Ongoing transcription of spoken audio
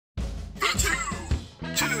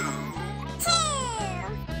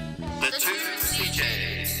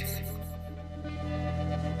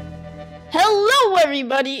Hello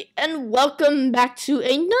everybody, and welcome back to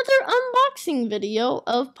another unboxing video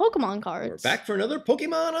of Pokemon cards. We're back for another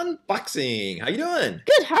Pokemon unboxing. How you doing?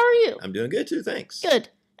 Good, how are you? I'm doing good too, thanks. Good.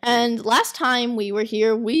 And last time we were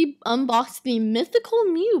here, we unboxed the Mythical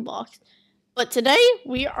Mew box. But today,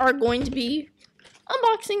 we are going to be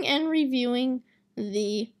unboxing and reviewing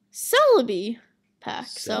the Celebi pack.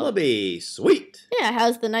 Celebi, sweet. Yeah, it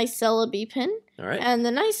has the nice Celebi pin. All right. And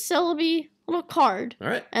the nice Celebi little card. All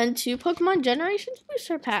right. And 2 Pokemon Generations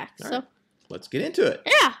booster packs. All right. Let's get into it.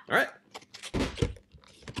 Yeah. All right.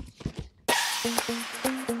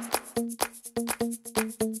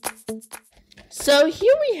 So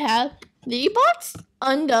here we have the box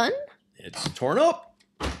undone. It's torn up.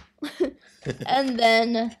 And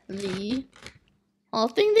then the whole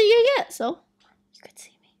thing that you get. So you could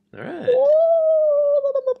see me. All right.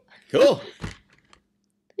 Cool.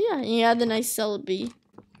 Yeah, and you have the nice Celebi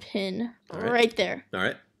pin right there. All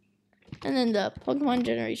right. And then the Pokemon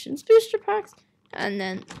Generations booster packs. And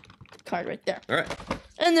then the card right there. All right.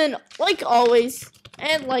 And then, like always,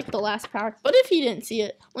 and like the last pack, but if you didn't see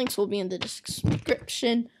it, links will be in the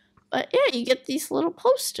description. But yeah, you get this little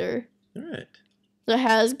poster. All right. That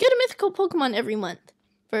has get a mythical Pokemon every month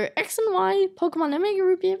for X and Y, Pokemon Omega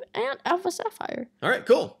Ruby, and Alpha Sapphire. All right,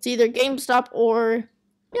 cool. It's either GameStop or,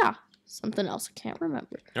 yeah, something else. I can't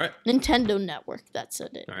remember. All right. Nintendo Network, that's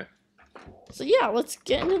it. All right. So yeah, let's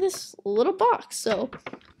get into this little box. So,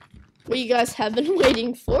 what you guys have been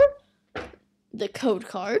waiting for, the code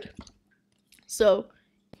card. So,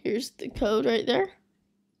 here's the code right there.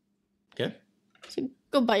 Okay. So,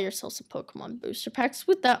 go buy yourself some Pokemon booster packs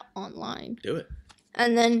with that online. Do it.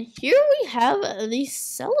 And then here we have the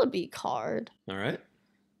Celebi card. All right.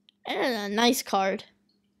 And a nice card.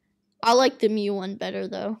 I like the Mew one better,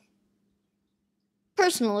 though.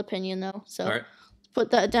 Personal opinion, though. So, all right. let's put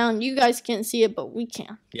that down. You guys can't see it, but we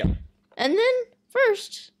can. Yeah. And then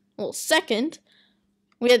second,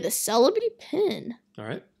 we have the Celebi pin. All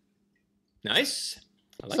right. Nice.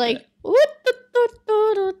 I It's like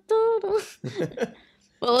that.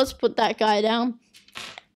 Well, let's put that guy down.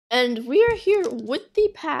 And we are here with the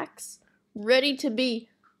packs ready to be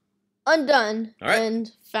undone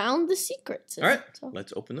and found the secrets. All right. So,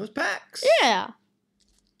 let's open those packs. yeah.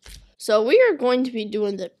 So we are going to be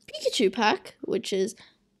doing the Pikachu pack, which is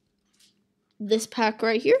this pack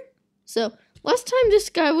right here. So last time this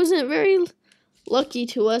guy wasn't very lucky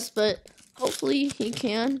to us, but hopefully he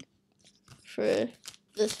can for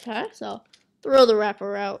this pack. So I'll throw the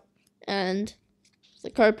wrapper out, and the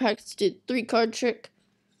card packs did 3 card trick.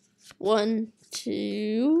 1,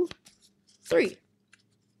 2, 3.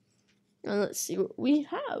 And let's see what we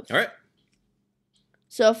have. All right.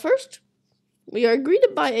 So first, we are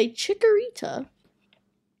greeted by a Chikorita.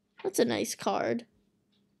 That's a nice card.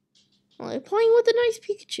 Well, playing with a nice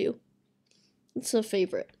Pikachu. It's a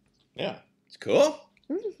favorite. Yeah. It's cool.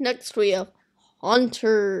 Next, we have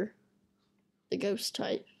Haunter, the ghost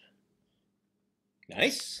type.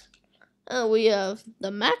 Nice. We have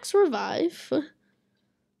the Max Revive.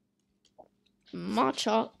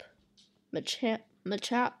 Machop.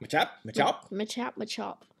 Machop.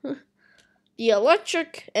 The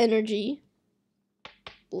Electric Energy.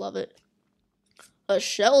 Love it. A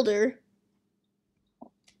Shelter.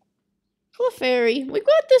 Clefairy. We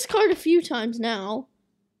got this card a few times now.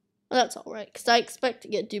 Well, that's alright, because I expect to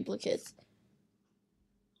get duplicates.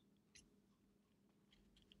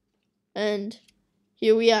 And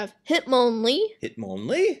here we have Hitmonlee.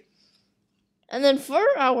 Hitmonlee. And then for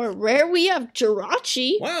our rare, we have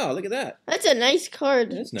Jirachi. Wow, look at that. That's a nice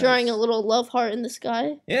card. That's nice. Drawing a little love heart in the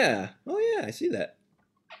sky. Yeah. Oh, yeah, I see that.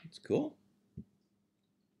 It's cool.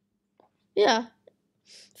 Yeah.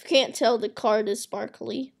 If you can't tell, the card is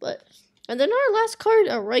sparkly. And then our last card,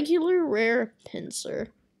 a regular rare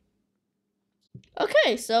Pinsir.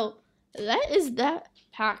 Okay, so that is that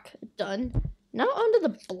pack done. Now onto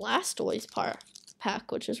the Blastoise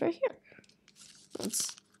pack, which is right here.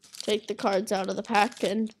 Let's take the cards out of the pack,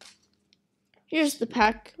 and here's the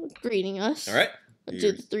pack greeting us. All right. Let's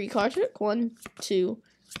do the 3 card trick. 1, 2,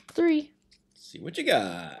 3. See what you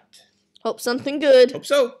got. Hope something good. Hope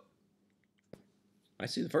so. I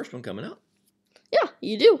see the first one coming out. Yeah,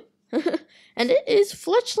 you do. And it is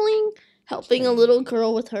Fletchling helping a little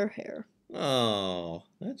girl with her hair. Oh,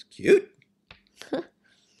 that's cute.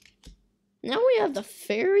 Now we have the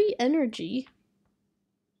Fairy Energy.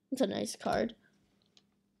 That's a nice card.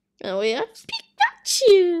 Now we have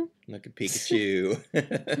Pikachu. Look at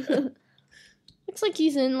Pikachu. Looks like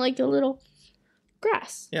he's in like a little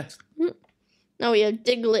grass. Yeah. Now we have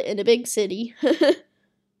Diglett in a big city.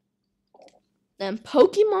 Then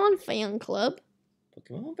Pokemon Fan Club.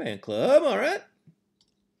 Pokemon Fan Club, alright.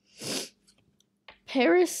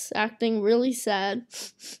 Paris acting really sad.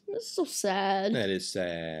 It's so sad. That is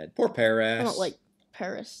sad. Poor Paris. I don't like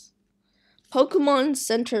Paris. Pokemon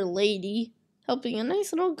Center Lady helping a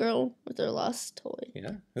nice little girl with her lost toy.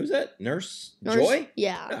 Yeah. Who's that? Nurse Joy?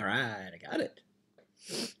 Yeah. All right. I got it.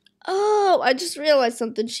 Oh, I just realized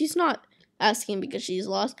something. She's not asking because she's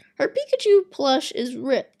lost. Her Pikachu plush is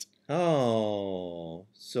ripped. Oh.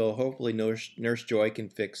 So hopefully Nurse Joy can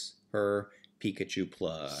fix her Pikachu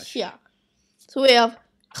plush. Yeah. So we have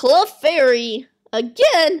Clefairy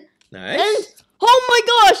again. Nice. And, oh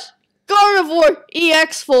my gosh! Gardevoir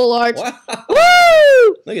EX Full Art. Wow.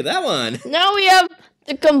 Woo! Look at that one. Now we have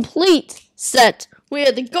the complete set. We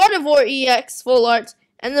have the Gardevoir EX Full Art,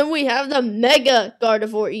 and then we have the Mega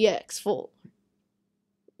Gardevoir EX Full.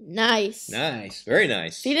 Nice. Nice. Very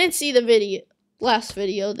nice. If you didn't see the last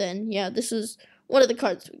video, then yeah, this is one of the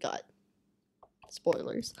cards we got.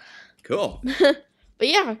 Spoilers. Cool. But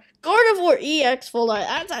yeah, Gardevoir EX Full Art.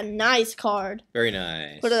 That's a nice card. Very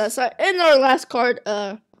nice. Put it aside. And our last card,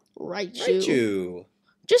 Raichu. Raichu.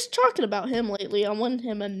 Just talking about him lately. I wanted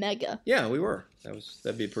him a Mega. Yeah, we were.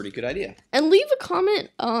 That'd be a pretty good idea. And leave a comment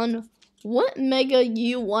on what Mega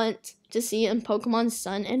you want to see in Pokemon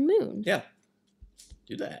Sun and Moon. Yeah.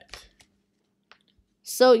 Do that.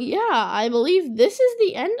 So yeah, I believe this is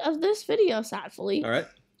the end of this video, sadly. All right.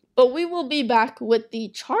 But we will be back with the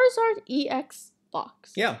Charizard EX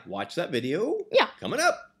box. Yeah, watch that video. Yeah. Coming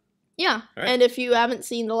up. Yeah. All right. And if you haven't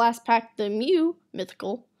seen the last pack, the Mew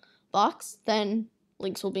mythical box, then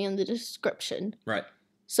links will be in the description. Right.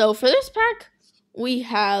 So for this pack, we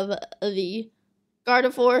have the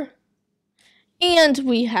Gardevoir, and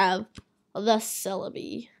we have the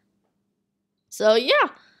Celebi. So yeah,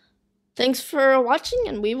 thanks for watching,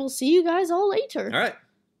 and we will see you guys all later. All right.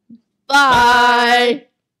 Bye.